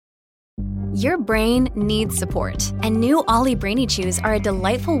Your brain needs support, and new Ollie Brainy Chews are a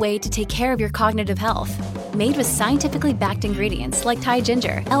delightful way to take care of your cognitive health. Made with scientifically backed ingredients like Thai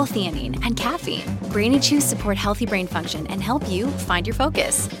ginger, L-theanine, and caffeine, Brainy Chews support healthy brain function and help you find your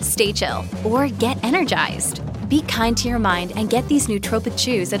focus, stay chill, or get energized. Be kind to your mind and get these nootropic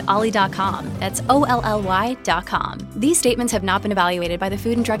chews at ollie.com. That's OLLY.com. These statements have not been evaluated by the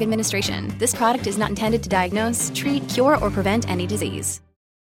Food and Drug Administration. This product is not intended to diagnose, treat, cure, or prevent any disease.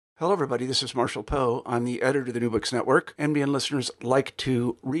 Hello, everybody. This is Marshall Poe. I'm the editor of the New Books Network. NBN listeners like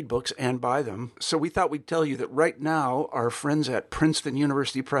to read books and buy them. So we thought we'd tell you that right now, our friends at Princeton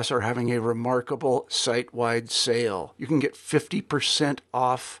University Press are having a remarkable site-wide sale. You can get 50%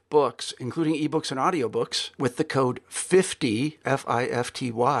 off books, including ebooks and audiobooks, with the code 50,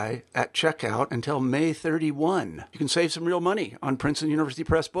 F-I-F-T-Y, at checkout until May 31. You can save some real money on Princeton University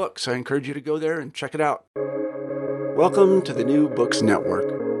Press books. I encourage you to go there and check it out. Welcome to the New Books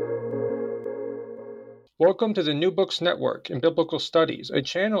Network. Welcome to the New Books Network in Biblical Studies, a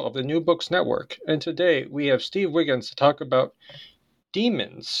channel of the New Books Network. And today we have Steve Wiggins to talk about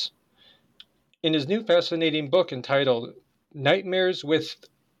demons in his new fascinating book entitled Nightmares with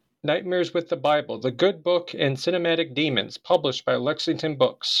the Bible, The Good Book and Cinematic Demons, published by Lexington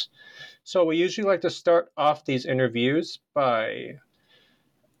Books. So we usually like to start off these interviews by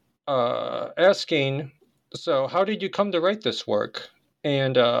asking, so how did you come to write this work?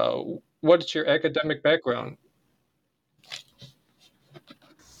 And what's your academic background?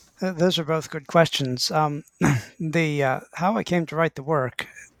 Those are both good questions. How I came to write the work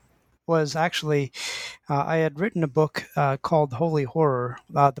was actually I had written a book called Holy Horror,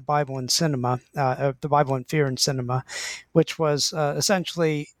 the Bible in Cinema, the Bible in Fear in Cinema, which was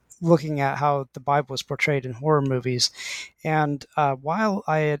essentially looking at how the Bible was portrayed in horror movies. And after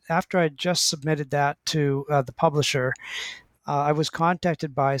I had just submitted that to the publisher, I was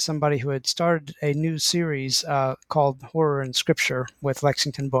contacted by somebody who had started a new series called Horror and Scripture with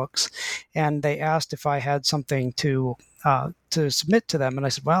Lexington Books, and they asked if I had something to submit to them. And I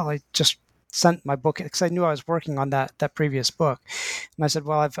said, well, I just sent my book because I knew I was working on that previous book. And I said,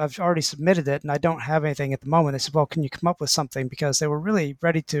 well, I've already submitted it and I don't have anything at the moment. They said, well, can you come up with something? Because they were really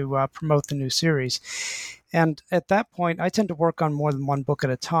ready to promote the new series. And at that point, I tend to work on more than one book at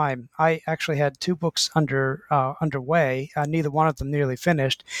a time. I actually had two books underway, neither one of them nearly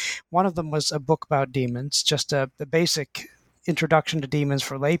finished. One of them was a book about demons, just the basic introduction to demons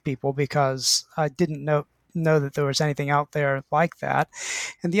for lay people, because I didn't know that there was anything out there like that.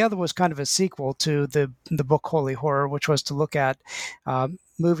 And the other was kind of a sequel to the book Holy Horror, which was to look at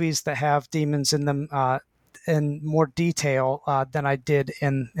movies that have demons in them in more detail than I did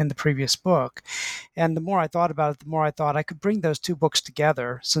in the previous book. And the more I thought about it, the more I thought I could bring those two books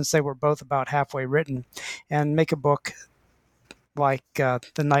together, since they were both about halfway written, and make a book like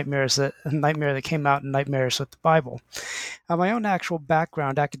the Nightmare that came out in Nightmares with the Bible. My own actual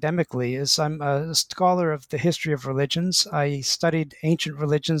background academically is I'm a scholar of the history of religions. I studied ancient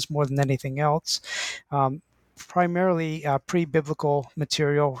religions more than anything else. Primarily pre-biblical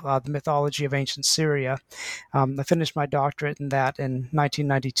material, the mythology of ancient Syria. I finished my doctorate in that in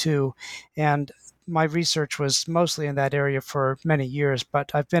 1992, and my research was mostly in that area for many years,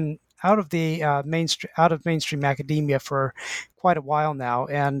 but I've been out of mainstream academia for quite a while now,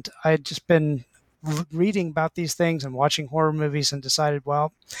 and I had just been reading about these things and watching horror movies and decided,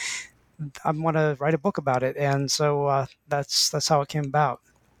 well, I want to write a book about it, and so that's how it came about.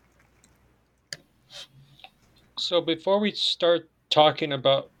 So before we start talking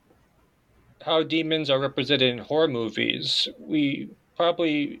about how demons are represented in horror movies,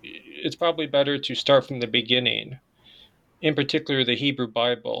 it's probably better to start from the beginning, in particular the Hebrew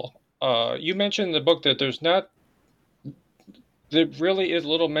Bible. You mentioned in the book that there really is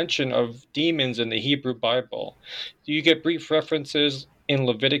little mention of demons in the Hebrew Bible. You get brief references in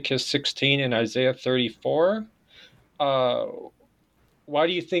Leviticus 16 and Isaiah 34. Why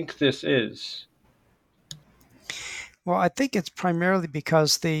do you think this is? Well, I think it's primarily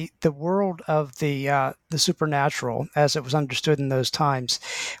because the world of the supernatural, as it was understood in those times,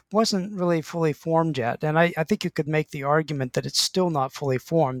 wasn't really fully formed yet. And I think you could make the argument that it's still not fully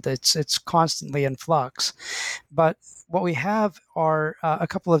formed. It's constantly in flux. But what we have are a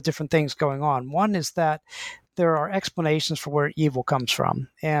couple of different things going on. One is that there are explanations for where evil comes from,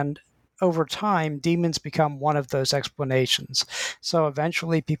 and over time, demons become one of those explanations. So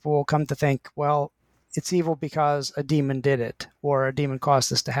eventually people will come to think, well, it's evil because a demon did it, or a demon caused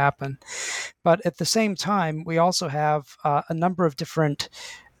this to happen. But at the same time, we also have a number of different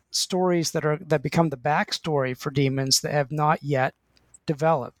stories that become the backstory for demons that have not yet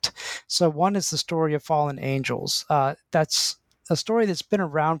developed. So one is the story of fallen angels. That's a story that's been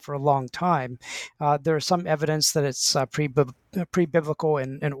around for a long time. There's some evidence that it's pre-biblical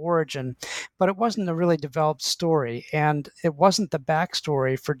in origin, but it wasn't a really developed story, and it wasn't the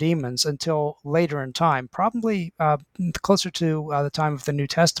backstory for demons until later in time, probably closer to the time of the New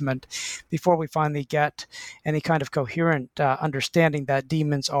Testament, before we finally get any kind of coherent understanding that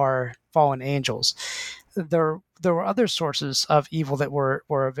demons are fallen angels. There were other sources of evil that were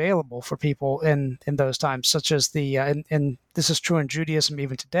available for people in those times, such as and this is true in Judaism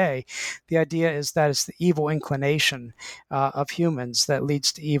even today. The idea is that it's the evil inclination of humans that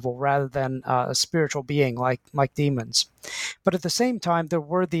leads to evil, rather than a spiritual being like demons. But at the same time, there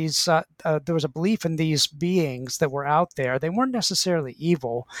was a belief in these beings that were out there. They weren't necessarily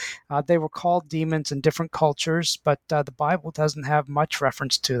evil. They were called demons in different cultures, but the Bible doesn't have much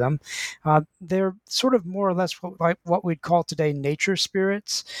reference to them. They're sort of more or less like what we'd call today nature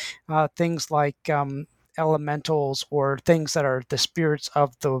spirits, things like elementals, or things that are the spirits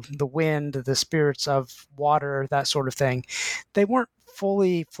of the wind, the spirits of water, that sort of thing. They weren't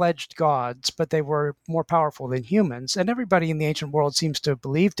fully fledged gods, but they were more powerful than humans, and everybody in the ancient world seems to have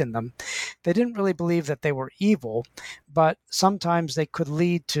believed in them. They didn't really believe that they were evil, but sometimes they could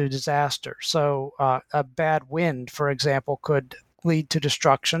lead to disaster. So a bad wind, for example, could lead to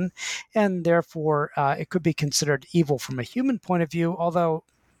destruction, and therefore it could be considered evil from a human point of view, although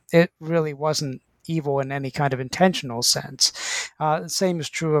it really wasn't evil in any kind of intentional sense. The same is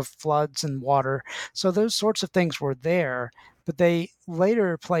true of floods and water. So those sorts of things were there, but they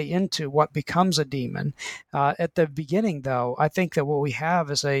later play into what becomes a demon. At the beginning, though, I think that what we have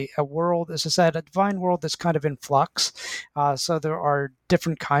is a world, as I said, a divine world that's kind of in flux. So there are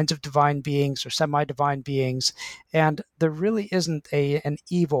different kinds of divine beings or semi-divine beings, and there really isn't an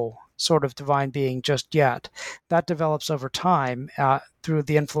evil sort of divine being just yet. That develops over time through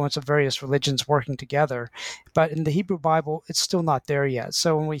the influence of various religions working together. But in the Hebrew Bible, it's still not there yet.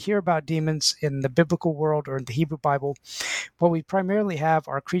 So when we hear about demons in the biblical world or in the Hebrew Bible, what we primarily have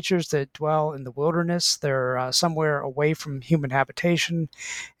are creatures that dwell in the wilderness. They're somewhere away from human habitation,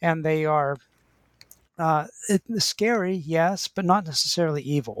 and they are scary, yes, but not necessarily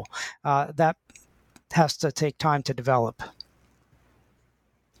evil. That has to take time to develop.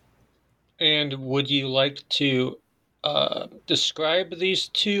 And would you like to describe these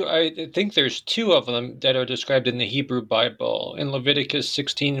two? I think there's two of them that are described in the Hebrew Bible. In Leviticus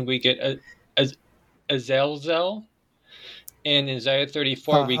 16, we get Azazel, and in Isaiah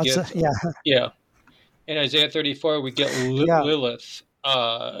 34 we get In Isaiah 34 we get Lilith.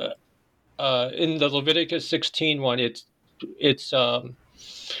 In the Leviticus 16 one, it's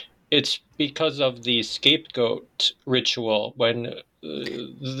because of the scapegoat ritual when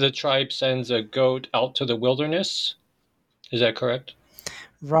the tribe sends a goat out to the wilderness. Is that correct?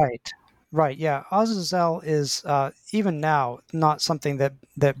 Right, yeah. Azazel is, even now, not something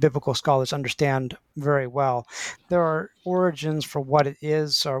that biblical scholars understand very well. There are origins for what it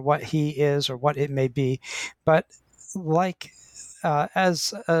is, or what he is, or what it may be. But as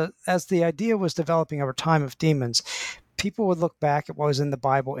the idea was developing over time of demons, people would look back at what was in the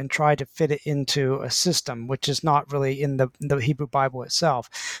Bible and try to fit it into a system, which is not really in the Hebrew Bible itself.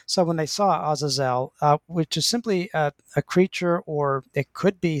 So when they saw Azazel, which is simply a creature, or it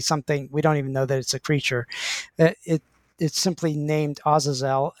could be something, we don't even know that it's a creature, it's simply named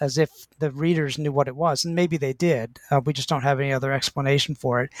Azazel as if the readers knew what it was, and maybe they did. We just don't have any other explanation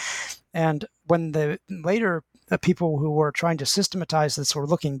for it. And when the later people who were trying to systematize this were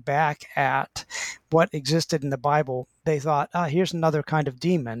looking back at what existed in the Bible, they thought, here's another kind of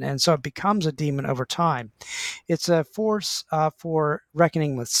demon. And so it becomes a demon over time. It's a force for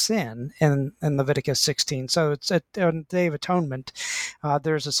reckoning with sin in Leviticus 16. So it's on the Day of Atonement.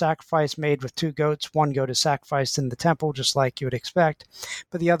 There's a sacrifice made with two goats. One goat is sacrificed in the temple, just like you would expect.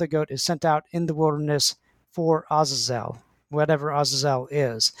 But the other goat is sent out in the wilderness for Azazel, whatever Azazel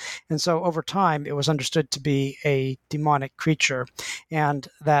is. And so over time, it was understood to be a demonic creature. And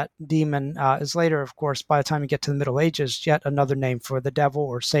that demon is later, of course, by the time you get to the Middle Ages, yet another name for the devil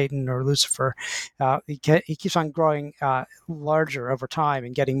or Satan or Lucifer. He keeps on growing larger over time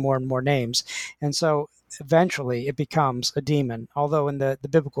and getting more and more names. And so eventually it becomes a demon, although in the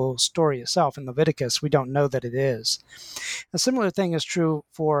biblical story itself, in Leviticus, we don't know that it is. A similar thing is true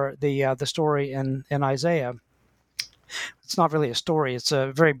for the story in Isaiah. It's not really a story. It's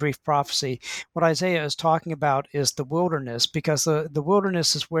a very brief prophecy. What Isaiah is talking about is the wilderness, because the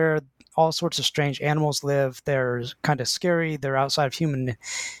wilderness is where all sorts of strange animals live. They're kind of scary. They're outside of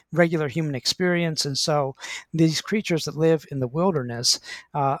regular human experience. And so these creatures that live in the wilderness,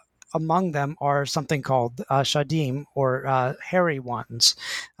 among them are something called shadim, or hairy ones.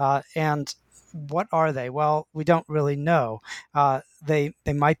 And what are they? Well, we don't really know. They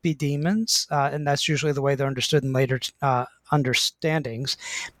might be demons, and that's usually the way they're understood in later understandings.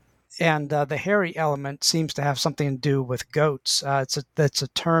 And the hairy element seems to have something to do with goats. That's a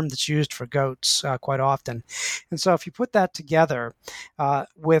term that's used for goats quite often. And so if you put that together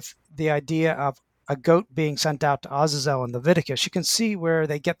with the idea of a goat being sent out to Azazel in Leviticus, you can see where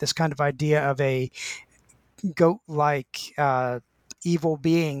they get this kind of idea of a goat-like evil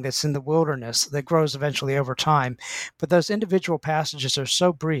being that's in the wilderness that grows eventually over time. But those individual passages are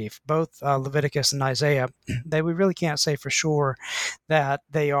so brief, both Leviticus and Isaiah, that we really can't say for sure that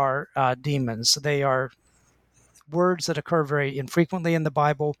they are demons. They are words that occur very infrequently in the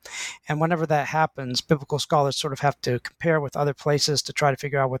Bible. And whenever that happens, biblical scholars sort of have to compare with other places to try to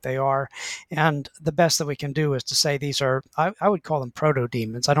figure out what they are. And the best that we can do is to say these are, I would call them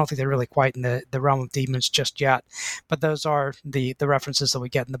proto-demons. I don't think they're really quite in the realm of demons just yet, but those are the references that we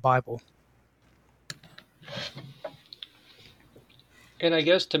get in the Bible. And I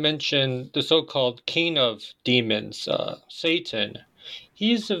guess to mention the so-called king of demons, Satan,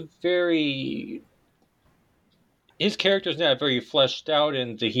 he's his character's not very fleshed out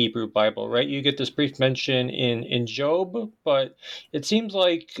in the Hebrew Bible, right? You get this brief mention in Job, but it seems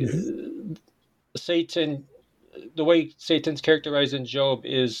like Satan, the way Satan's characterized in Job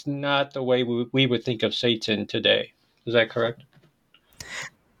is not the way we would think of Satan today. Is that correct?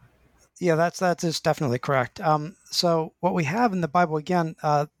 Yeah, that is definitely correct. So what we have in the Bible, again,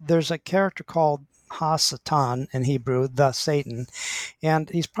 there's a character called Ha-Satan in Hebrew, the Satan, and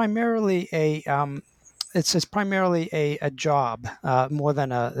he's primarily it's primarily a job more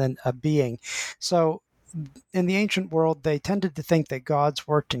than a being. So in the ancient world, they tended to think that gods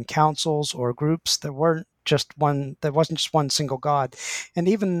worked in councils or groups. There wasn't just one single god, and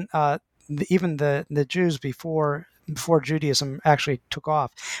even the Jews before Judaism actually took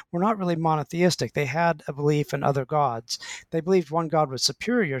off were not really monotheistic. They had a belief in other gods. They believed one god was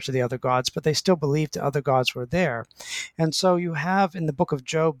superior to the other gods, but they still believed the other gods were there. And so you have in the book of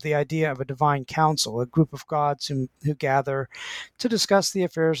Job the idea of a divine council, a group of gods who gather to discuss the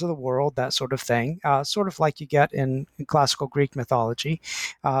affairs of the world, that sort of thing, sort of like you get in classical Greek mythology.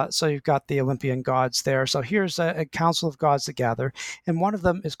 So you've got the Olympian gods there. So here's a council of gods that gather, and one of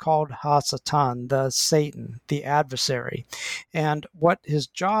them is called Ha-Satan, the Satan, the adversary. And what his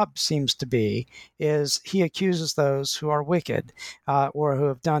job seems to be is he accuses those who are wicked or who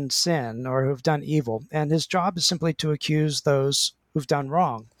have done sin or who have done evil. And his job is simply to accuse those who've done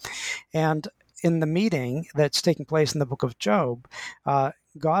wrong. And in the meeting that's taking place in the book of Job,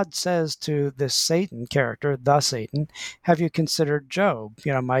 God says to this Satan character, the Satan, have you considered Job?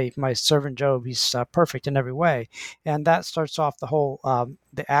 You know, my servant Job, he's perfect in every way. And that starts off the whole,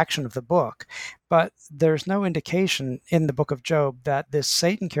 the action of the book. But there's no indication in the book of Job that this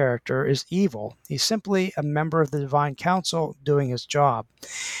Satan character is evil. He's simply a member of the divine council doing his job.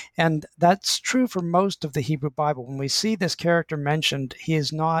 And that's true for most of the Hebrew Bible. When we see this character mentioned, he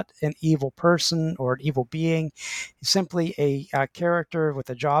is not an evil person or an evil being. He's simply a character with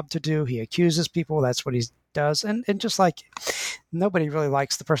a job to do. He accuses people. That's what he does. And just like nobody really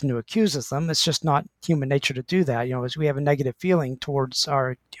likes the person who accuses them, it's just not human nature to do that. You know, as we have a negative feeling towards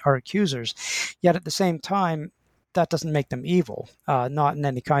our accusers. Yet at the same time, that doesn't make them evil, not in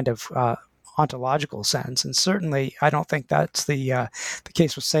any kind of ontological sense. And certainly, I don't think that's the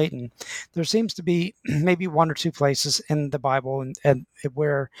case with Satan. There seems to be maybe one or two places in the Bible and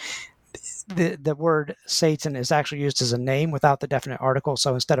where the word Satan is actually used as a name without the definite article.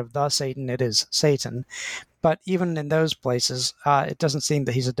 So instead of the Satan, it is Satan. But even in those places, it doesn't seem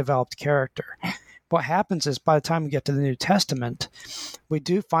that he's a developed character. What happens is by the time we get to the New Testament, we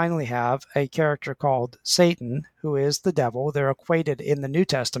do finally have a character called Satan, who is the devil. They're equated in the New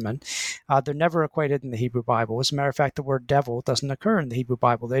Testament. They're never equated in the Hebrew Bible. As a matter of fact, the word devil doesn't occur in the Hebrew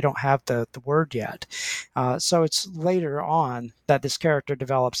Bible. They don't have the word yet. So it's later on that this character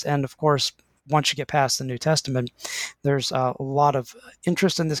develops. And of course, once you get past the New Testament, there's a lot of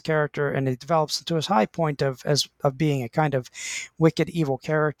interest in this character, and it develops to his high point of being a kind of wicked, evil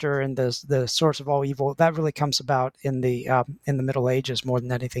character, and the source of all evil. That really comes about in the Middle Ages more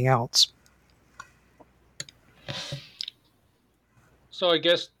than anything else. So I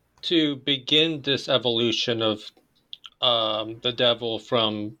guess to begin this evolution of the devil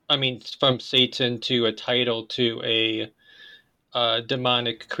from Satan to a title to a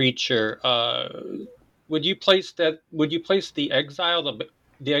demonic creature, would you place the exile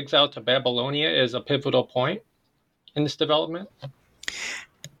to Babylonia as a pivotal point in this development?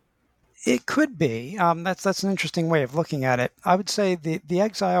 It could be. That's an interesting way of looking at it. I would say the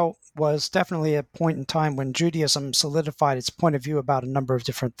exile was definitely a point in time when Judaism solidified its point of view about a number of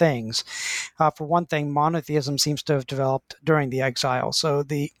different things. For one thing, monotheism seems to have developed during the exile. So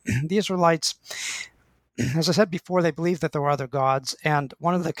the Israelites, as I said before, they believed that there were other gods, and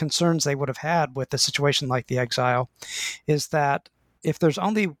one of the concerns they would have had with a situation like the exile is that if there's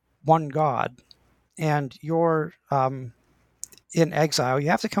only one God and you're in exile, you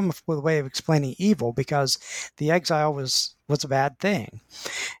have to come up with a way of explaining evil, because the exile was a bad thing.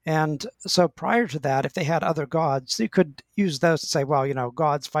 And so prior to that, if they had other gods, you could use those to say, well,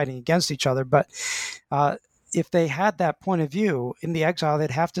 gods fighting against each other. But if they had that point of view in the exile,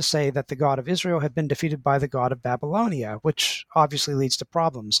 they'd have to say that the God of Israel had been defeated by the God of Babylonia, which obviously leads to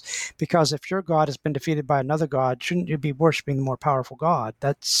problems. Because if your God has been defeated by another God, shouldn't you be worshiping the more powerful God?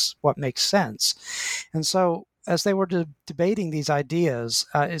 That's what makes sense. And so as they were debating these ideas,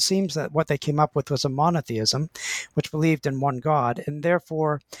 it seems that what they came up with was a monotheism, which believed in one God, and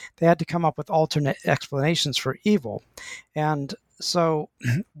therefore they had to come up with alternate explanations for evil. And so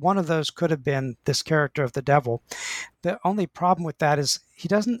one of those could have been this character of the devil. The only problem with that is he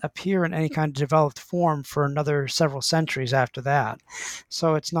doesn't appear in any kind of developed form for another several centuries after that.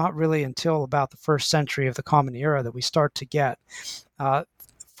 So it's not really until about the first century of the Common Era that we start to get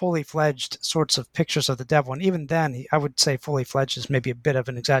fully fledged sorts of pictures of the devil. And even then, I would say fully fledged is maybe a bit of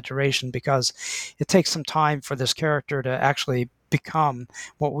an exaggeration, because it takes some time for this character to actually become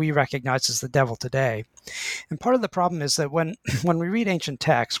what we recognize as the devil today. And part of the problem is that when we read ancient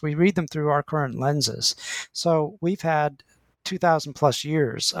texts, we read them through our current lenses. So we've had 2,000 plus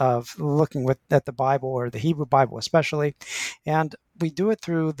years of looking at the Bible, or the Hebrew Bible especially, and we do it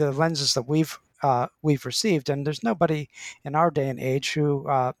through the lenses that we've received. And there's nobody in our day and age who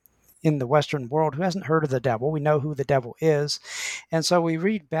in the Western world who hasn't heard of the devil. We know who the devil is. And so we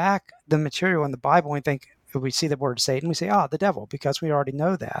read back the material in the Bible and we see the word Satan, we say, the devil, because we already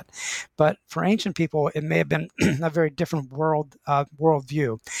know that. But for ancient people, it may have been a very different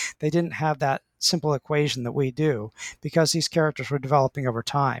worldview. They didn't have that simple equation that we do, because these characters were developing over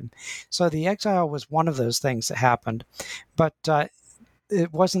time. So the exile was one of those things that happened. But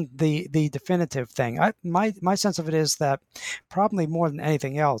it wasn't the definitive thing. My sense of it is that probably more than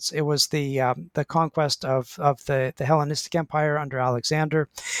anything else, it was the conquest of the Hellenistic Empire under Alexander,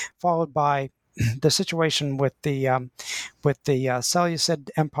 followed by the situation with the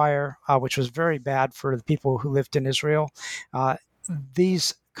Seleucid Empire, which was very bad for the people who lived in Israel.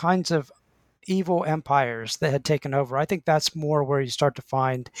 These kinds of evil empires that had taken over, I think that's more where you start to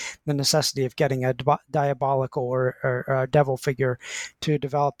find the necessity of getting a diabolical or a devil figure to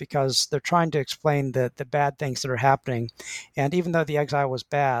develop, because they're trying to explain the bad things that are happening. And even though the exile was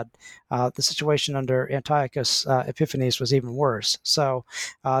bad, the situation under Antiochus Epiphanes was even worse. So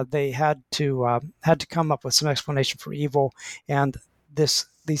they had to come up with some explanation for evil, and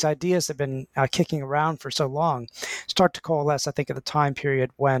these ideas have been kicking around for so long start to coalesce, I think, at the time period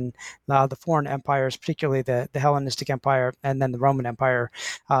when the foreign empires, particularly the Hellenistic Empire and then the Roman Empire,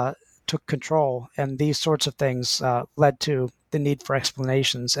 took control. And these sorts of things led to the need for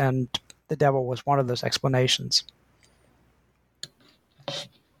explanations, and the devil was one of those explanations.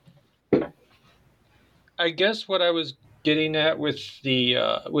 I guess what I was getting at with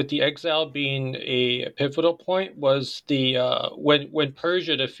the exile being a pivotal point was the when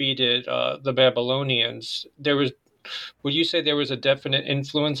Persia defeated the Babylonians, would you say there was a definite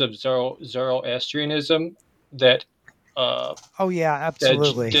influence of Zoroastrianism that oh yeah,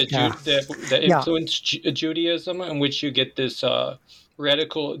 absolutely, that influenced Judaism, in which you get this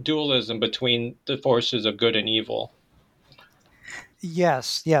radical dualism between the forces of good and evil?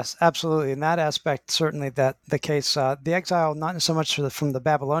 Yes, absolutely. In that aspect, certainly that the case. The exile, not so much from the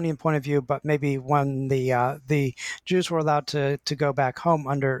Babylonian point of view, but maybe when the Jews were allowed to go back home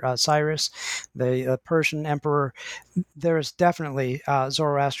under Cyrus, the Persian emperor, there is definitely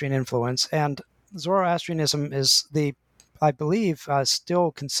Zoroastrian influence. And Zoroastrianism is I believe,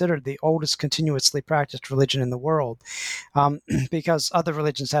 still considered the oldest continuously practiced religion in the world, because other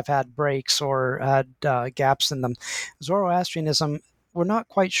religions have had breaks or had gaps in them. Zoroastrianism, we're not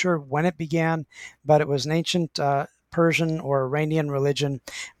quite sure when it began, but it was an ancient Persian or Iranian religion,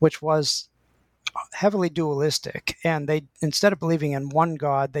 which was heavily dualistic. And they, instead of believing in one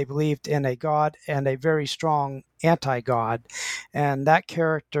god, they believed in a god and a very strong anti-god. And that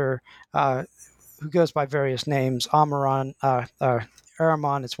character, who goes by various names, Ahriman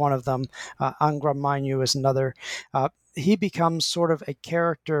is one of them, Angra Mainyu is another. He becomes sort of a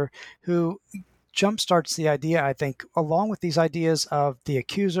character who jumpstarts the idea, I think, along with these ideas of the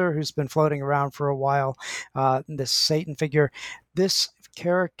accuser who's been floating around for a while, this Satan figure, this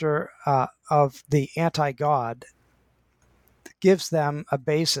character of the anti-god gives them a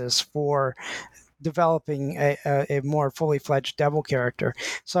basis for developing a more fully fledged devil character.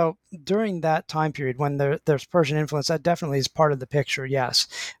 So during that time period when there's Persian influence, that definitely is part of the picture, yes.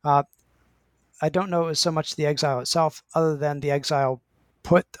 I don't know it was so much the exile itself, other than the exile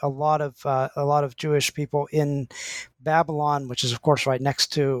put a lot of Jewish people in Babylon, which is of course right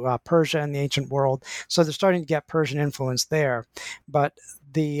next to Persia in the ancient world. So they're starting to get Persian influence there, but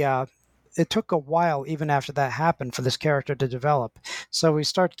it took a while even after that happened for this character to develop. So we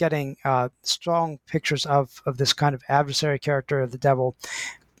start getting strong pictures of this kind of adversary character of the devil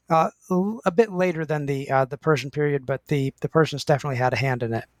a bit later than the Persian period, but the Persians definitely had a hand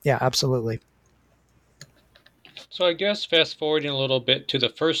in it. Yeah, absolutely. So I guess fast forwarding a little bit to the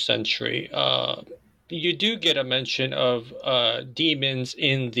first century, you do get a mention of demons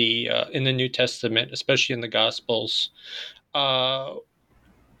in the New Testament, especially in the Gospels.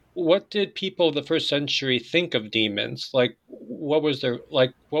 What did people of the first century think of demons? Like, what was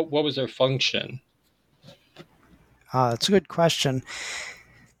their function? It's a good question.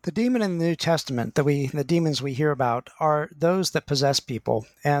 The demon in the New Testament the demons we hear about are those that possess people,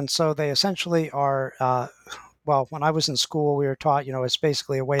 and so they essentially are. Well, when I was in school, we were taught, it's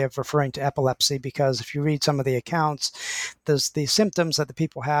basically a way of referring to epilepsy, because if you read some of the accounts, the symptoms that the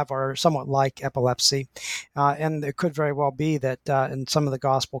people have are somewhat like epilepsy. And it could very well be that in some of the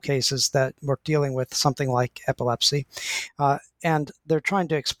gospel cases that we're dealing with something like epilepsy. And they're trying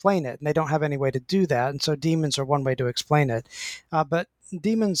to explain it, and they don't have any way to do that. And so demons are one way to explain it. But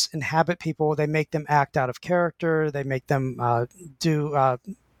demons inhabit people. They make them act out of character. They make them do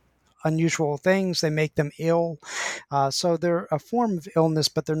unusual things. They make them ill. So they're a form of illness,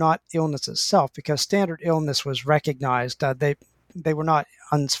 but they're not illness itself, because standard illness was recognized. They were not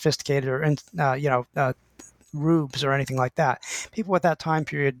unsophisticated or rubes or anything like that. People at that time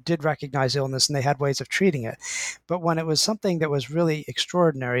period did recognize illness, and they had ways of treating it. But when it was something that was really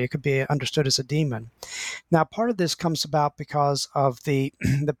extraordinary, it could be understood as a demon. Now, part of this comes about because of the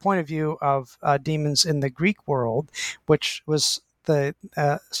point of view of demons in the Greek world, which was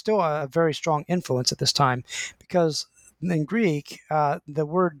still a very strong influence at this time, because in Greek, the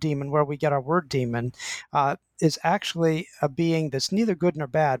word demon, where we get our word demon, is actually a being that's neither good nor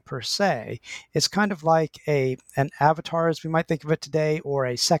bad per se. It's kind of like an avatar, as we might think of it today, or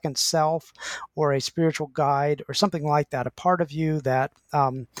a second self, or a spiritual guide, or something like that. A part of you that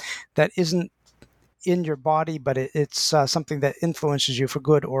isn't in your body, but it's something that influences you for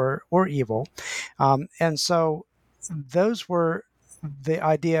good or evil. And so those were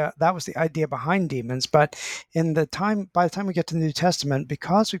that was the idea behind demons. But by the time we get to the New Testament,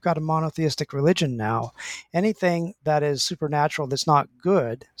 because we've got a monotheistic religion now, anything that is supernatural that's not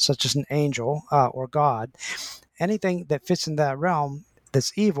good, such as an angel or God, anything that fits in that realm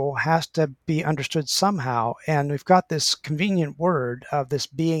that's evil has to be understood somehow. And we've got this convenient word of this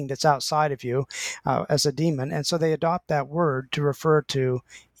being that's outside of you as a demon. And so they adopt that word to refer to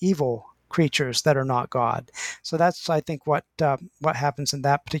evil creatures that are not God. So that's, I think, what happens in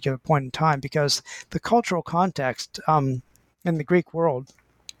that particular point in time, because the cultural context in the Greek world,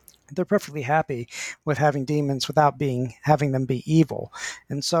 they're perfectly happy with having demons without having them be evil.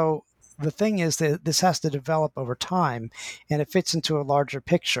 And so the thing is that this has to develop over time, and it fits into a larger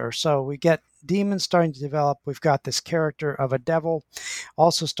picture. So we get demons starting to develop. We've got this character of a devil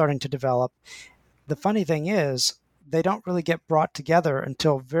also starting to develop. The funny thing is, they don't really get brought together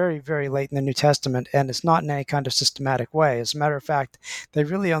until very, very late in the New Testament, and it's not in any kind of systematic way. As a matter of fact, they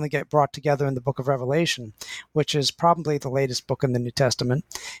really only get brought together in the book of Revelation, which is probably the latest book in the New Testament.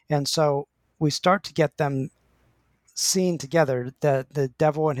 And so we start to get them seen together, the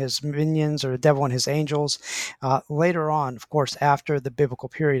devil and his minions, or the devil and his angels. Later on, of course, after the biblical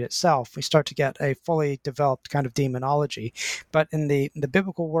period itself, we start to get a fully developed kind of demonology. But in the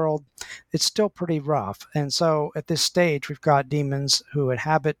biblical world, it's still pretty rough. And so at this stage, we've got demons who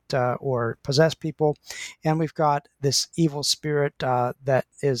inhabit or possess people, and we've got this evil spirit that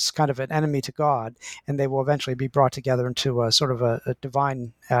is kind of an enemy to God, and they will eventually be brought together into a sort of a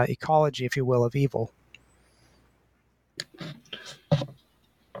divine ecology, if you will, of evil.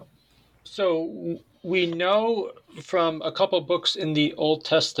 So we know from a couple books in the Old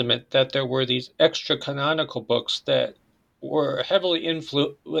Testament that there were these extra canonical books that were heavily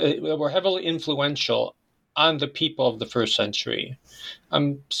influential on the people of the first century.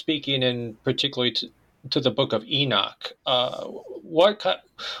 I'm speaking in particularly to the book of Enoch. What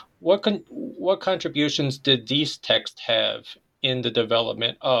contributions did these texts have in the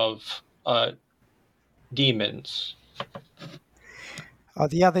development of demons?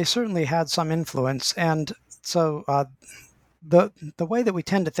 Yeah, they certainly had some influence. And so the way that we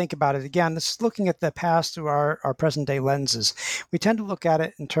tend to think about it, again, this is looking at the past through our present day lenses. We tend to look at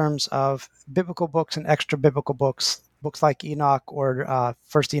it in terms of biblical books and extra biblical books, books like Enoch or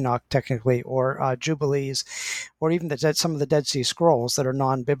First Enoch, technically, or Jubilees, or even some of the Dead Sea Scrolls that are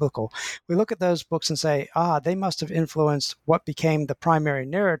non-biblical. We look at those books and say, they must have influenced what became the primary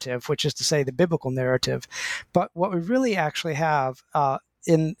narrative, which is to say the biblical narrative. But what we really actually have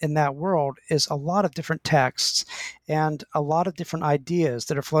in that world is a lot of different texts and a lot of different ideas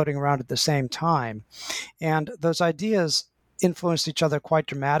that are floating around at the same time. And those ideas influenced each other quite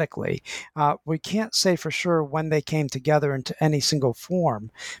dramatically. We can't say for sure when they came together into any single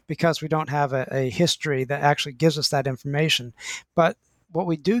form because we don't have a history that actually gives us that information. But what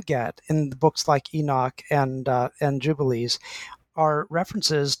we do get in the books like Enoch and Jubilees are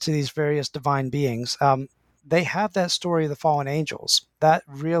references to these various divine beings. They have that story of the fallen angels that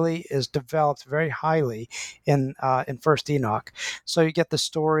really is developed very highly in First Enoch. So you get the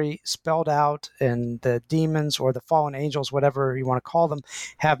story spelled out, and the demons or the fallen angels, whatever you want to call them,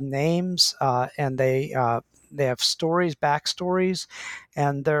 have names, and they have stories, backstories,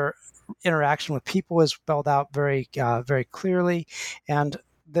 and their interaction with people is spelled out very very clearly, and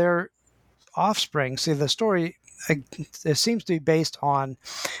their offspring. See, the story, it seems to be based on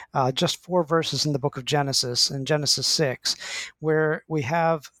just 4 verses in the book of Genesis, in Genesis 6, where we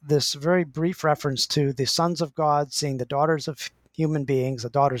have this very brief reference to the sons of God seeing the daughters of human beings, the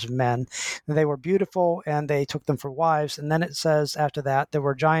daughters of men. And they were beautiful, and they took them for wives. And then it says after that, there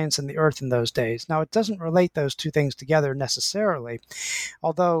were giants in the earth in those days. Now, it doesn't relate those two things together necessarily,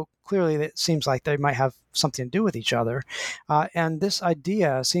 although clearly it seems like they might have something to do with each other. And this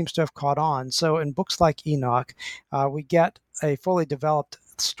idea seems to have caught on. So in books like Enoch, we get a fully developed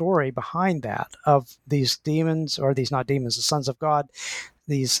story behind that of these demons, or these not demons, the sons of God,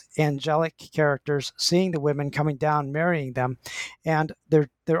 these angelic characters seeing the women coming down, marrying them, and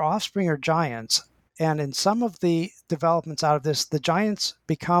their offspring are giants. And in some of the developments out of this, the giants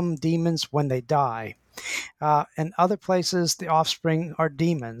become demons when they die. In other places, the offspring are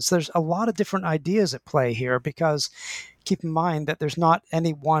demons. There's a lot of different ideas at play here, because keep in mind that there's not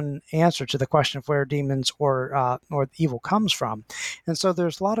any one answer to the question of where demons or evil comes from. And so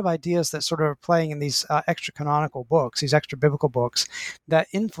there's a lot of ideas that sort of are playing in these extra canonical books, these extra biblical books, that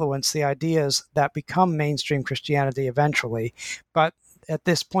influence the ideas that become mainstream Christianity eventually. But at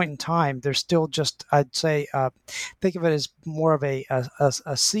this point in time, there's still just, I'd say, think of it as more of a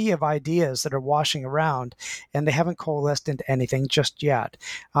sea of ideas that are washing around, and they haven't coalesced into anything just yet.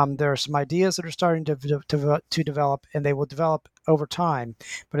 There are some ideas that are starting to develop, and they will develop over time.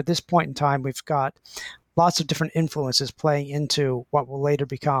 But at this point in time, we've got lots of different influences playing into what will later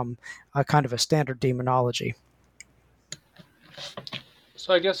become a kind of a standard demonology.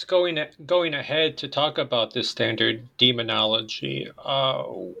 So I guess going ahead to talk about this standard demonology,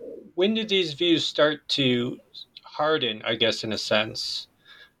 when did these views start to harden, I guess, in a sense?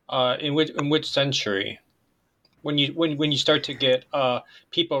 In which century? When you start to get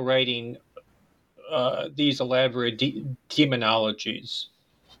people writing these elaborate demonologies?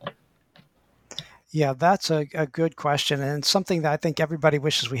 Yeah, that's a good question, and something that I think everybody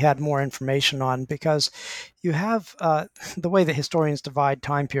wishes we had more information on, because you have the way that historians divide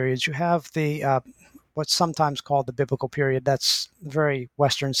time periods. You have the what's sometimes called the biblical period. That's very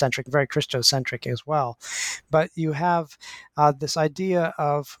Western-centric, very Christocentric as well. But you have this idea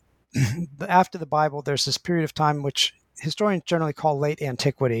of after the Bible, there's this period of time which historians generally call late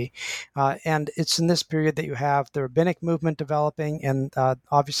antiquity. And it's in this period that you have the rabbinic movement developing, and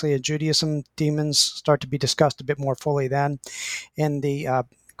obviously in Judaism, demons start to be discussed a bit more fully then. In the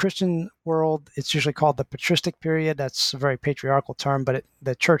Christian world, it's usually called the patristic period. That's a very patriarchal term, but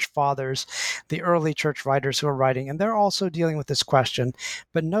the church fathers, the early church writers who are writing, and they're also dealing with this question,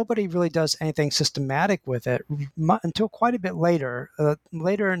 but nobody really does anything systematic with it until quite a bit later,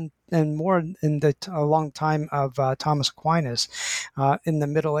 and more in the long time of Thomas Aquinas in the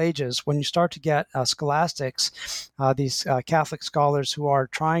Middle Ages, when you start to get scholastics, these Catholic scholars who are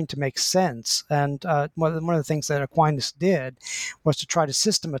trying to make sense. And one of the things that Aquinas did was to try to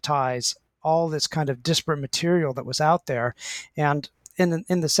systematize all this kind of disparate material that was out there, and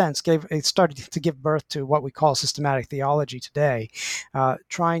in the sense it started to give birth to what we call systematic theology today,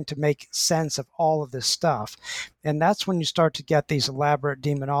 trying to make sense of all of this stuff. And that's when you start to get these elaborate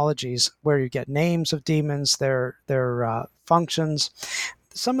demonologies, where you get names of demons, their functions.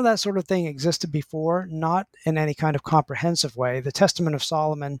 Some of that sort of thing existed before, not in any kind of comprehensive way. The Testament of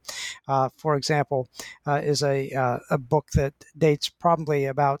Solomon, for example, is a book that dates probably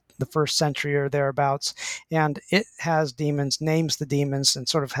about the 1st century or thereabouts, and it has demons, names the demons, and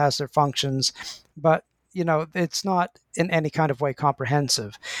sort of has their functions. But it's not in any kind of way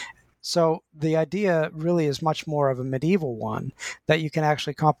comprehensive. So the idea really is much more of a medieval one, that you can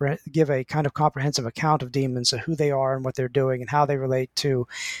actually give a kind of comprehensive account of demons, of who they are and what they're doing and how they relate to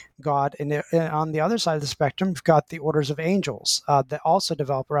God. And on the other side of the spectrum, you've got the orders of angels that also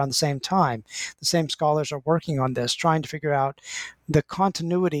develop around the same time. The same scholars are working on this, trying to figure out the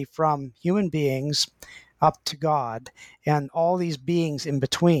continuity from human beings up to God, and all these beings in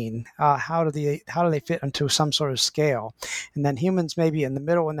between. How do they fit into some sort of scale? And then humans maybe in the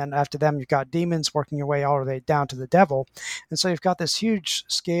middle, and then after them you've got demons working your way all the way down to the devil. And so you've got this huge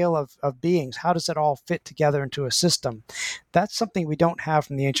scale of beings. How does it all fit together into a system? That's something we don't have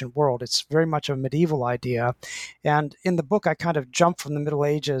from the ancient world. It's very much a medieval idea. And in the book, I kind of jump from the Middle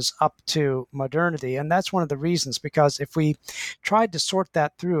Ages up to modernity. And that's one of the reasons, because if we tried to sort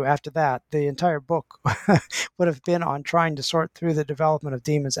that through after that, the entire book would have been on trying to sort through the development of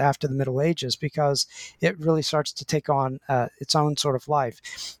demons after the Middle Ages, because it really starts to take on its own sort of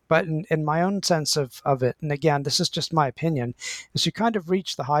life. But in my own sense of it, and again, this is just my opinion, is you kind of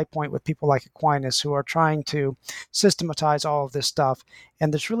reach the high point with people like Aquinas, who are trying to systematize all of this stuff,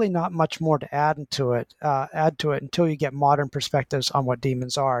 and there's really not much more to add to it until you get modern perspectives on what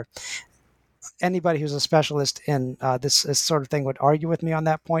demons are. Anybody who's a specialist in this sort of thing would argue with me on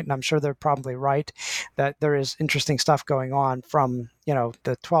that point, and I'm sure they're probably right, that there is interesting stuff going on from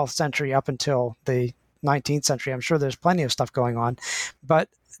the 12th century up until the 19th century. I'm sure there's plenty of stuff going on, but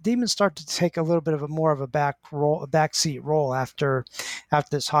demons start to take a little bit of a backseat role after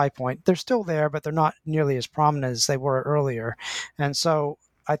this high point. They're still there, but they're not nearly as prominent as they were earlier. And so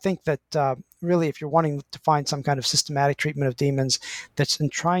I think that really, if you're wanting to find some kind of systematic treatment of demons that's in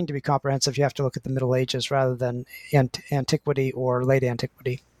trying to be comprehensive, you have to look at the Middle Ages rather than antiquity or late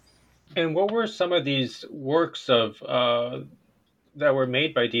antiquity. And what were some of these works of that were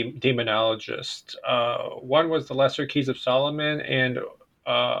made by demonologists? One was the Lesser Keys of Solomon, and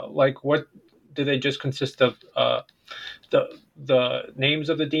what do they just consist of? The names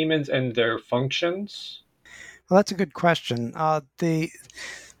of the demons and their functions? Well, that's a good question.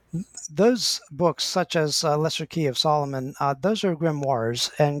 Those books, such as Lesser Key of Solomon, those are grimoires,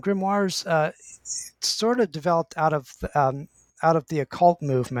 and grimoires sort of developed out of the occult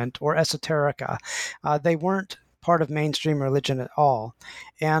movement or esoterica. They weren't part of mainstream religion at all,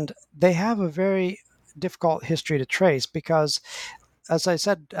 and they have a very difficult history to trace because, as I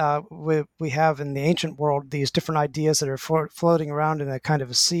said, we have in the ancient world these different ideas that are floating around in a kind of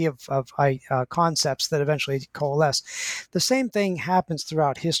a sea of concepts that eventually coalesce. The same thing happens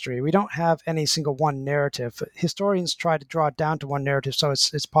throughout history. We don't have any single one narrative. Historians try to draw it down to one narrative so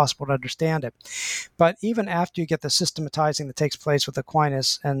it's possible to understand it. But even after you get the systematizing that takes place with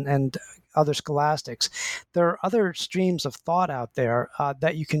Aquinas and other scholastics, there are other streams of thought out there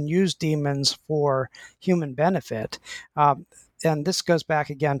that you can use demons for human benefit. And this goes back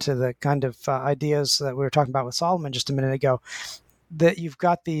again to the kind of ideas that we were talking about with Solomon just a minute ago, that you've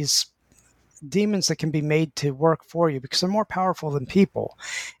got these demons that can be made to work for you because they're more powerful than people.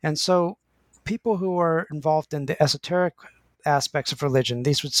 And so people who are involved in the esoteric aspects of religion,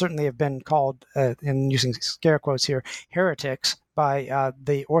 these would certainly have been called, in using scare quotes here, heretics by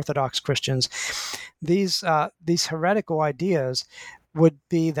the Orthodox Christians. These heretical ideas would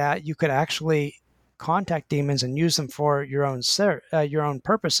be that you could actually contact demons and use them for your own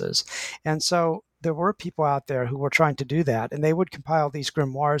purposes. And so there were people out there who were trying to do that, and they would compile these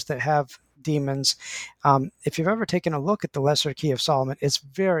grimoires that have demons. If you've ever taken a look at the Lesser Key of Solomon, it's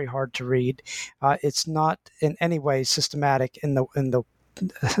very hard to read. It's not in any way systematic in the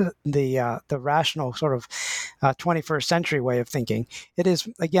rational sort of 21st century way of thinking. It is,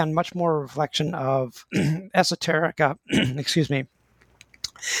 again, much more a reflection of esoterica, excuse me,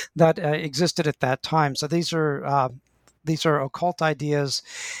 that existed at that time. So these are occult ideas,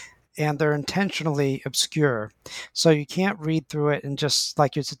 and they're intentionally obscure. So you can't read through it and just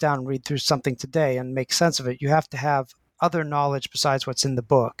like you sit down and read through something today and make sense of it. You have to have other knowledge besides what's in the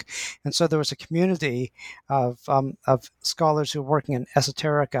book. And so there was a community of scholars who were working in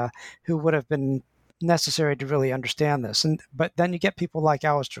esoterica who would have been necessary to really understand this. But then you get people like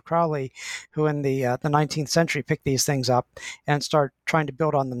Aleister Crowley, who in the 19th century pick these things up and start trying to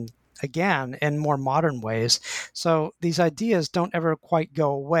build on them again in more modern ways. So these ideas don't ever quite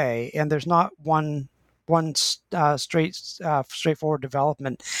go away, and there's not one one straightforward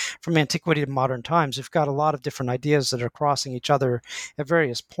development from antiquity to modern times. We've got a lot of different ideas that are crossing each other at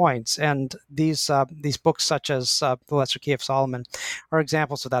various points, and these books, such as the Lesser Key of Solomon, are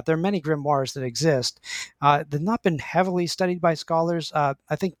examples of that. There are many grimoires that exist. They've not been heavily studied by scholars.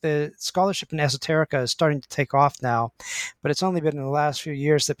 I think the scholarship in esoterica is starting to take off now, but it's only been in the last few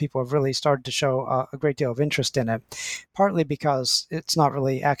years that people have really started to show a great deal of interest in it, partly because it's not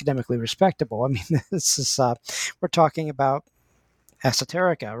really academically respectable. I mean, this is we're talking about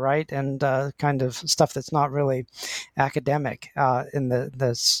esoterica, right? And kind of stuff that's not really academic in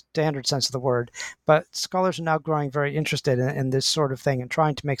the standard sense of the word. But scholars are now growing very interested in this sort of thing and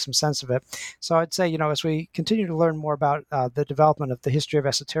trying to make some sense of it. So I'd say, as we continue to learn more about the development of the history of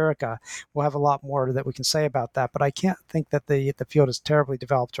esoterica, we'll have a lot more that we can say about that. But I can't think that the field is terribly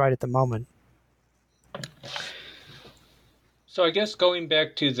developed right at the moment. So I guess going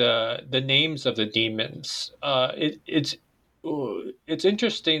back to the names of the demons, it's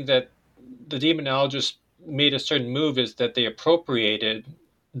interesting that the demonologists made a certain move, is that they appropriated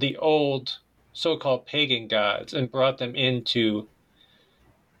the old so-called pagan gods and brought them into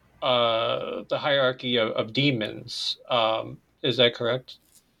the hierarchy of demons. Is that correct?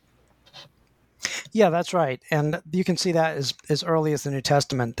 Yeah, that's right. And you can see that as early as the New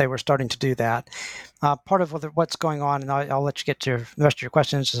Testament, they were starting to do that. Part of what's going on, and I'll let you get to the rest of your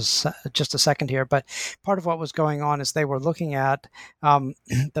questions just a second here, but part of what was going on is they were looking at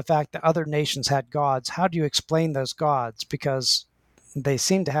the fact that other nations had gods. How do you explain those gods? Because they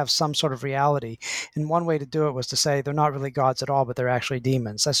seem to have some sort of reality. And one way to do it was to say they're not really gods at all, but they're actually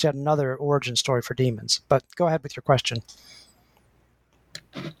demons. That's yet another origin story for demons. But go ahead with your question.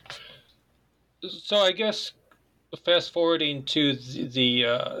 So I guess fast forwarding to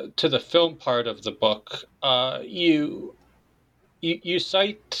the film part of the book, you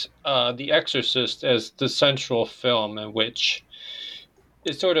cite The Exorcist as the central film in which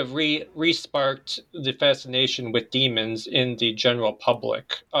it sort of re-sparked the fascination with demons in the general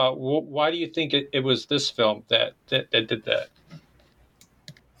public. Why do you think it was this film that did that?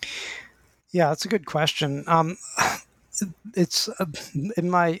 Yeah, that's a good question. It's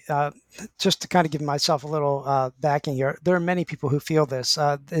in my just to kind of give myself a little backing here. There are many people who feel this.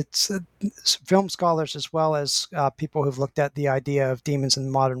 It's film scholars as well as people who've looked at the idea of demons in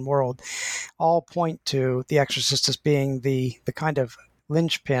the modern world all point to The Exorcist as being the kind of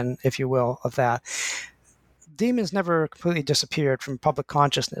linchpin, if you will, of that. Demons never completely disappeared from public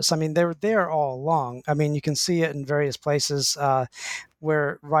consciousness. I mean, they were there all along. I mean, you can see it in various places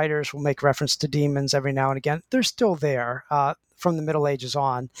where writers will make reference to demons every now and again. They're still there from the Middle Ages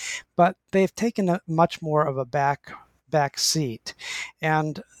on, but they've taken a much more of a back seat.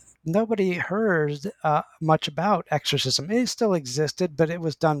 And nobody heard much about exorcism. It still existed, but it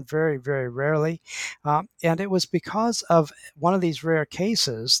was done very, very rarely. And it was because of one of these rare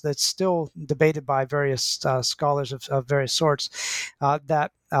cases that's still debated by various scholars of various sorts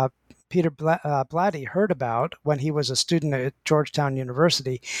that Peter Blatty heard about when he was a student at Georgetown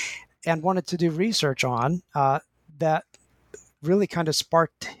University and wanted to do research on that really kind of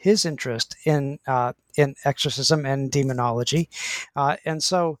sparked his interest in exorcism and demonology. And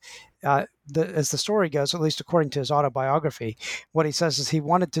so as the story goes, at least according to his autobiography, what he says is he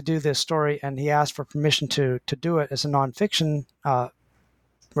wanted to do this story and he asked for permission to do it as a nonfiction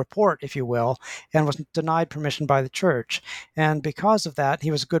report, if you will, and was denied permission by the church. And because of that,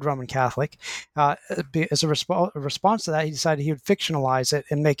 he was a good Roman Catholic. As a response to that, he decided he would fictionalize it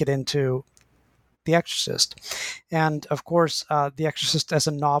and make it into The Exorcist. And of course, The Exorcist as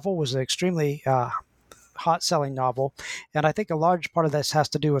a novel was an extremely hot-selling novel, and I think a large part of this has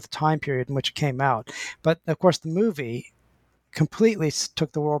to do with the time period in which it came out. But of course, the movie completely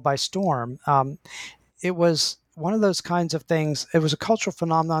took the world by storm. It was one of those kinds of things. It was a cultural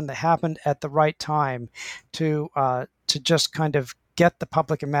phenomenon that happened at the right time to just kind of get the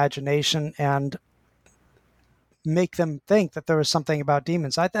public imagination and make them think that there was something about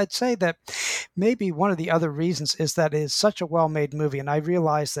demons. I'd say that maybe one of the other reasons is that it is such a well-made movie, and I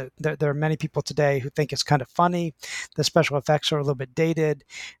realize that there are many people today who think it's kind of funny. The special effects are a little bit dated.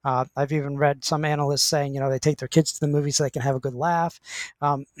 I've even read some analysts saying, they take their kids to the movie so they can have a good laugh.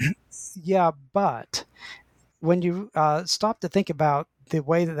 Yeah, but when you stop to think about the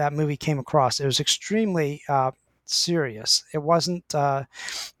way that movie came across, it was extremely serious. It wasn't, there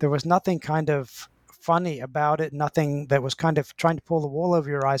was nothing kind of funny about it, nothing that was kind of trying to pull the wool over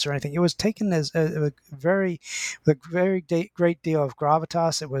your eyes or anything. It was taken as a very great deal of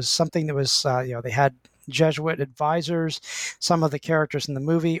gravitas. It was something that was, they had Jesuit advisors. Some of the characters in the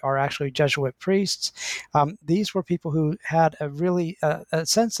movie are actually Jesuit priests. These were people who had a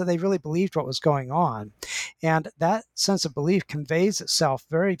sense that they really believed what was going on. And that sense of belief conveys itself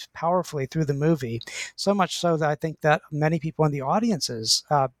very powerfully through the movie, so much so that I think that many people in the audiences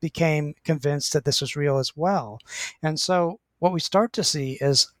became convinced that this was real as well. And so what we start to see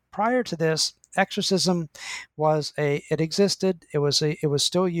is, prior to this, exorcism it existed. It was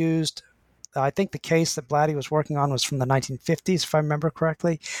still used. I think the case that Blatty was working on was from the 1950s, if I remember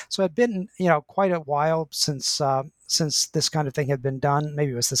correctly. So it had been, quite a while since this kind of thing had been done.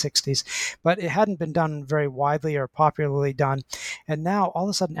 Maybe it was the 60s, but it hadn't been done very widely or popularly done. And now, all of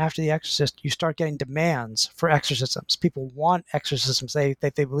a sudden, after The Exorcist, you start getting demands for exorcisms. People want exorcisms. They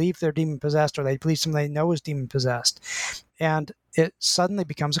believe they're demon possessed, or they believe something they know is demon possessed, and it suddenly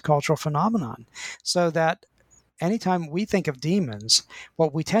becomes a cultural phenomenon. So that anytime we think of demons,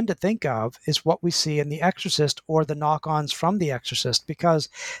 what we tend to think of is what we see in The Exorcist or the knock-ons from The Exorcist, because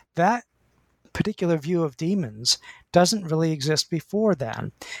that particular view of demons doesn't really exist before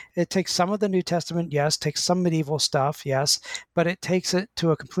then. It takes some of the New Testament, yes, takes some medieval stuff, yes, but it takes it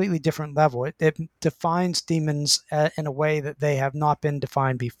to a completely different level. It defines demons in a way that they have not been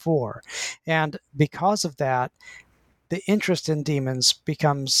defined before. And because of that, the interest in demons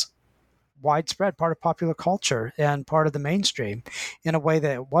becomes widespread, part of popular culture and part of the mainstream in a way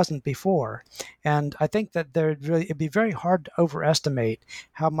that it wasn't before. And I think that it'd be very hard to overestimate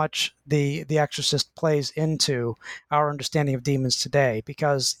how much the Exorcist plays into our understanding of demons today,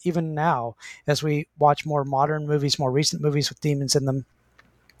 because even now, as we watch more modern movies, more recent movies with demons in them,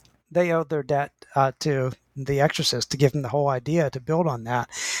 they owe their debt to The Exorcist to give them the whole idea, to build on that,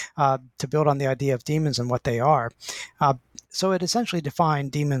 to build on the idea of demons and what they are. So it essentially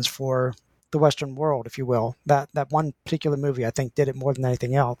defined demons for the Western world, if you will. That one particular movie, I think, did it more than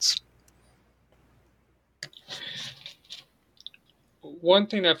anything else. One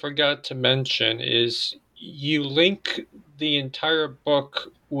thing I forgot to mention is you link the entire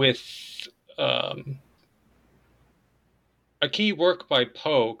book with a key work by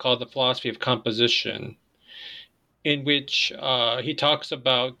Poe called The Philosophy of Composition, in which he talks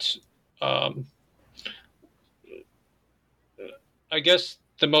about, I guess,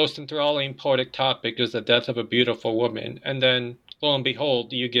 the most enthralling poetic topic is the death of a beautiful woman. And then, lo and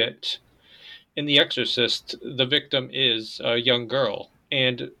behold, you get, in The Exorcist, the victim is a young girl.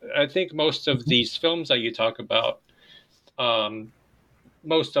 And I think most of these films that you talk about,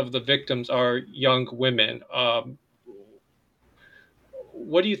 most of the victims are young women.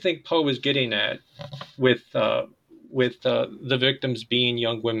 What do you think Poe is getting at with the victims being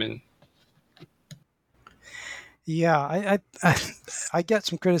young women? Yeah, I get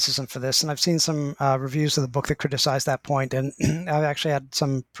some criticism for this, and I've seen some reviews of the book that criticize that point, and I've actually had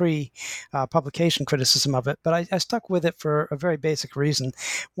some pre-publication criticism of it, but I stuck with it for a very basic reason.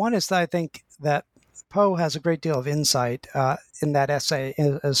 One is that I think that Poe has a great deal of insight in that essay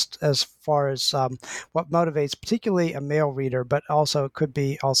as far as what motivates particularly a male reader, but also could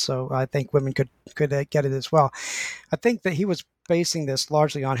be also, I think women could get it as well. I think that he was basing this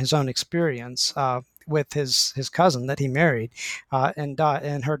largely on his own experience with his cousin that he married and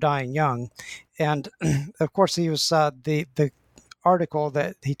her dying young. And of course, he was the article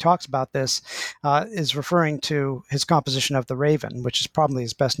that he talks about this is referring to his composition of The Raven, which is probably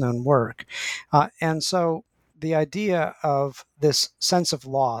his best known work. And so the idea of this sense of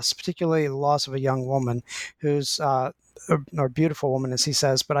loss, particularly the loss of a young woman who's or beautiful woman, as he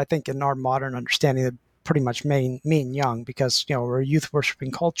says, but I think in our modern understanding, it pretty much mean young, because we're a youth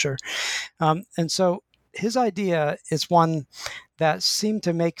worshiping culture. And so his idea is one that seemed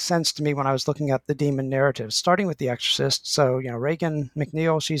to make sense to me when I was looking at the demon narrative, starting with The Exorcist. So, Regan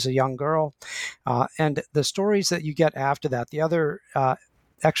MacNeil, she's a young girl. And the stories that you get after that, the other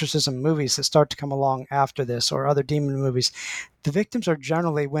exorcism movies that start to come along after this, or other demon movies, the victims are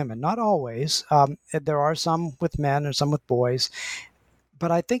generally women. Not always. There are some with men and some with boys.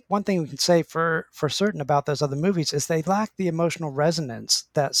 But I think one thing we can say for certain about those other movies is they lack the emotional resonance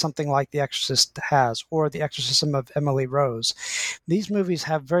that something like The Exorcist has, or The Exorcism of Emily Rose. These movies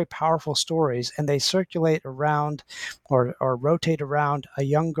have very powerful stories, and they circulate around or rotate around a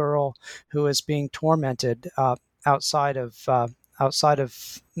young girl who is being tormented by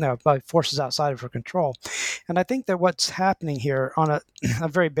forces outside of her control. And I think that what's happening here on a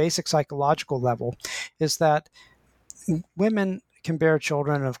very basic psychological level is that women can bear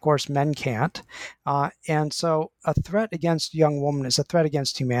children, and of course men can't. And so a threat against a young woman is a threat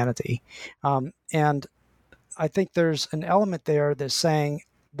against humanity. And I think there's an element there that's saying,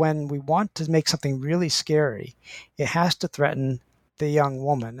 when we want to make something really scary, it has to threaten the young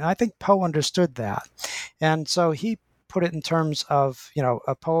woman. And I think Poe understood that. And so he put it in terms of,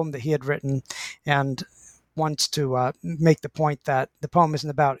 a poem that he had written and wants to make the point that the poem isn't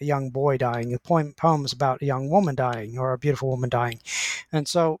about a young boy dying. The poem is about a young woman dying, or a beautiful woman dying. And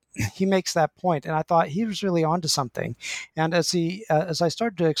so he makes that point, and I thought he was really onto something. And as I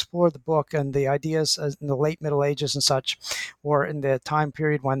started to explore the book and the ideas in the late Middle Ages and such, or in the time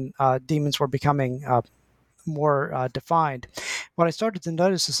period when demons were becoming more defined, what I started to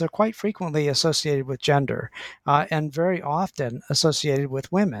notice is they're quite frequently associated with gender and very often associated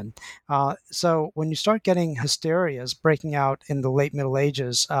with women. So when you start getting hysterias breaking out in the late Middle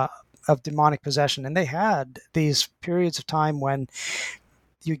Ages of demonic possession, and they had these periods of time when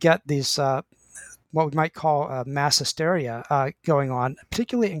you get these what we might call mass hysteria going on,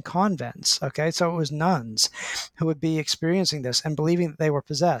 particularly in convents. Okay, so it was nuns who would be experiencing this and believing that they were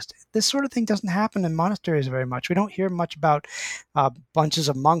possessed. This sort of thing doesn't happen in monasteries very much. We don't hear much about bunches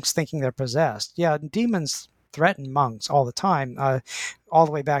of monks thinking they're possessed. Yeah, demons threaten monks all the time, all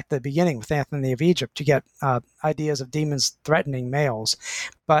the way back to the beginning with Anthony of Egypt. You get ideas of demons threatening males,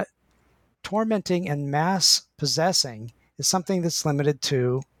 but tormenting and mass possessing is something that's limited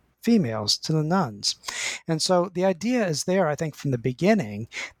to females, to the nuns. And so the idea is there, I think, from the beginning,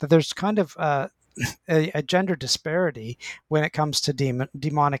 that there's kind of a gender disparity when it comes to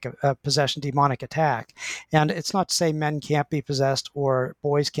demonic possession, demonic attack. And it's not to say men can't be possessed or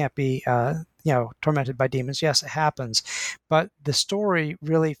boys can't be tormented by demons. Yes, it happens. But the story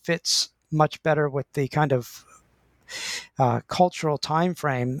really fits much better with the kind of cultural time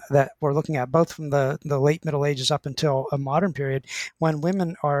frame that we're looking at, both from the late Middle Ages up until a modern period, when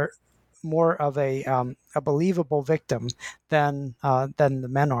women are more of a believable victim than the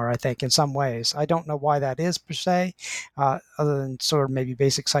men are, I think, in some ways. I don't know why that is per se, other than sort of maybe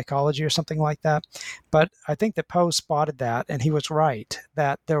basic psychology or something like that. But I think that Poe spotted that, and he was right,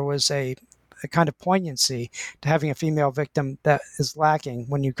 that there was a kind of poignancy to having a female victim that is lacking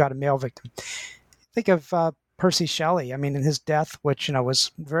when you've got a male victim. Think of Percy Shelley. I mean, in his death, which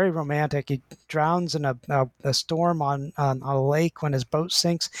was very romantic, he drowns in a storm on a lake when his boat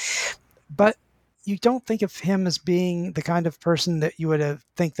sinks. But you don't think of him as being the kind of person that you would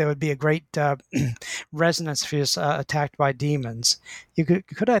think there would be a great resonance if he was attacked by demons. You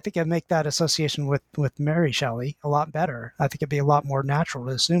could, I think, make that association with Mary Shelley a lot better. I think it'd be a lot more natural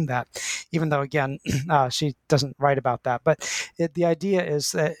to assume that, even though, again, she doesn't write about that. But the idea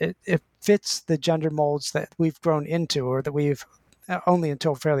is that it fits the gender molds that we've grown into, or that we've only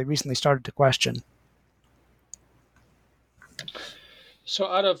until fairly recently started to question. So,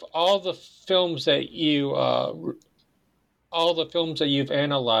 out of all the films that you've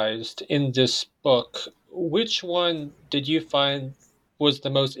analyzed in this book, which one did you find was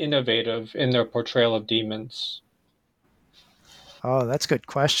the most innovative in their portrayal of demons? Oh, that's a good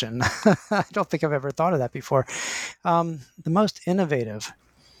question. I don't think I've ever thought of that before. The most innovative.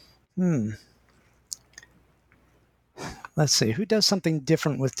 Let's see. Who does something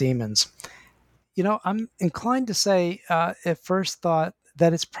different with demons? I'm inclined to say, at first thought,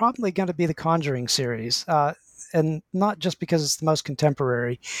 that it's probably going to be the Conjuring series. And not just because it's the most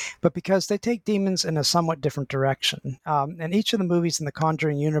contemporary, but because they take demons in a somewhat different direction. In each of the movies in the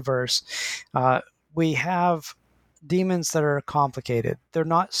Conjuring universe, we have demons that are complicated. They're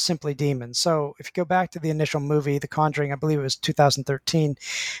not simply demons. So if you go back to the initial movie, The Conjuring, I believe it was 2013,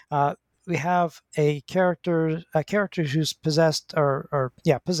 we have a character who's possessed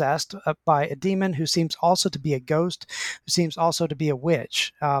possessed by a demon who seems also to be a ghost, who seems also to be a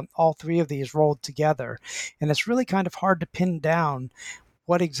witch. All three of these rolled together. And it's really kind of hard to pin down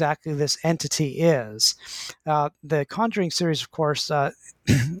what exactly this entity is. The Conjuring series, of course,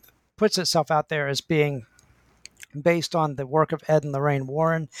 puts itself out there as being based on the work of Ed and Lorraine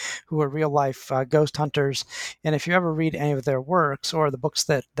Warren, who are real-life ghost hunters. And if you ever read any of their works or the books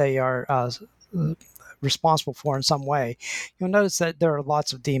that they are responsible for in some way, you'll notice that there are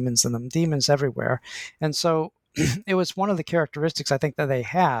lots of demons in them, demons everywhere. And so it was one of the characteristics, I think, that they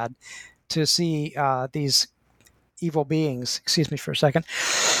had to see these evil beings, excuse me for a second,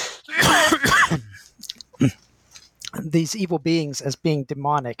 these evil beings as being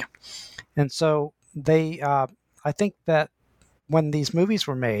demonic. And so they... I think that when these movies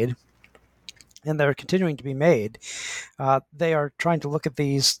were made, and they're continuing to be made, they are trying to look at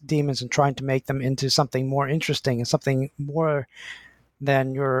these demons and trying to make them into something more interesting and something more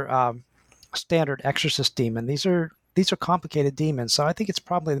than your standard exorcist demon. These are complicated demons, so I think it's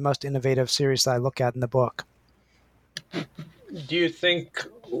probably the most innovative series that I look at in the book. Do you think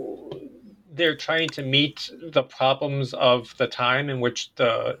they're trying to meet the problems of the time in which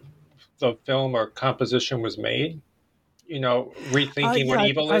the film or composition was made? rethinking what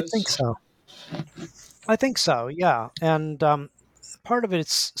evil I is? think so. I think so, yeah. And part of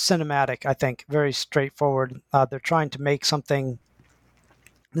it's cinematic, I think, very straightforward. They're trying to make something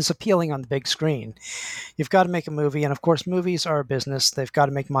that's appealing on the big screen. You've got to make a movie, and of course, movies are a business. They've got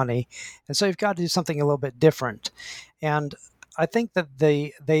to make money, and so you've got to do something a little bit different. And I think that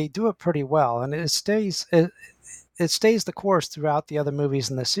they do it pretty well, and it stays the course throughout the other movies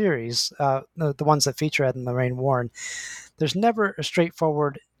in the series, the ones that feature Ed and Lorraine Warren. There's never a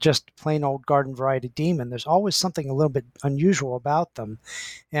straightforward, just plain old garden variety demon. There's always something a little bit unusual about them,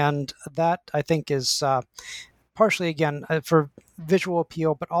 and that I think is partially again for visual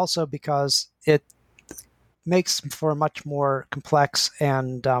appeal, but also because it makes for a much more complex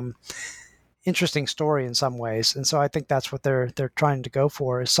and interesting story in some ways. And so I think that's what they're trying to go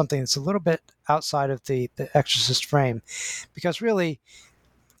for, is something that's a little bit outside of the Exorcist frame, because really,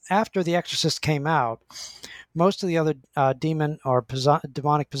 after The Exorcist came out, most of the other demon or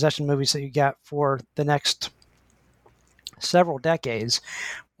demonic possession movies that you get for the next several decades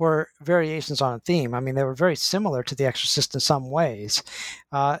were variations on a theme. I mean, they were very similar to The Exorcist in some ways.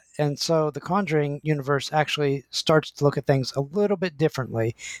 And so the Conjuring universe actually starts to look at things a little bit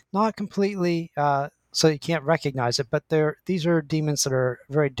differently, not completely so you can't recognize it, but these are demons that are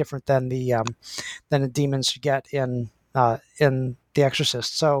very different than the demons you get in The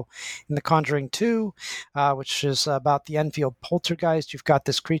Exorcist. So in The Conjuring 2, which is about the Enfield poltergeist, you've got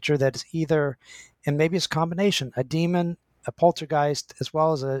this creature that is either, and maybe it's a combination, a demon, a poltergeist, as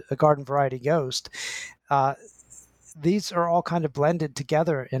well as a garden variety ghost. These are all kind of blended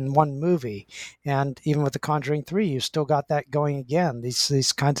together in one movie. And even with The Conjuring 3, you still got that going again.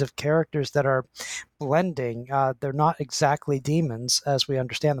 These kinds of characters that are blending. They're not exactly demons as we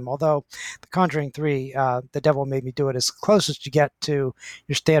understand them. Although The Conjuring 3, The Devil Made Me Do It, is closest you get to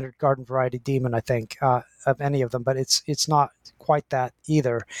your standard garden variety demon, I think, of any of them. But it's not quite that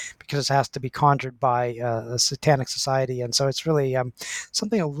either, because it has to be conjured by a satanic society. And so it's really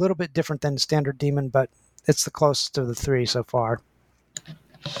something a little bit different than standard demon, but it's the closest of the three so far.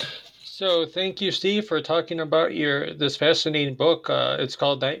 So thank you, Steve, for talking about this fascinating book. It's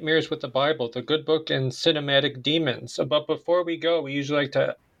called Nightmares with the Bible, The Good Book and Cinematic Demons. But before we go, we usually like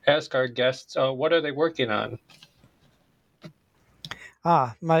to ask our guests, what are they working on?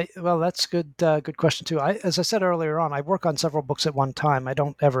 That's good. Good question too. As I said earlier on, I work on several books at one time. I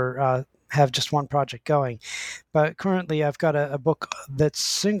don't ever have just one project going, but currently I've got a book that's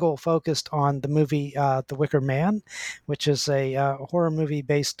single focused on the movie The Wicker Man, which is a horror movie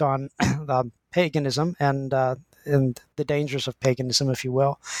based on paganism and the dangers of paganism, if you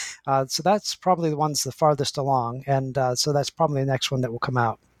will. So that's probably the one's the farthest along, and so that's probably the next one that will come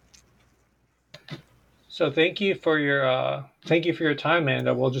out. So thank you for your time,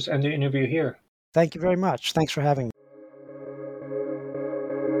 and we'll just end the interview here. Thank you very much. Thanks for having me.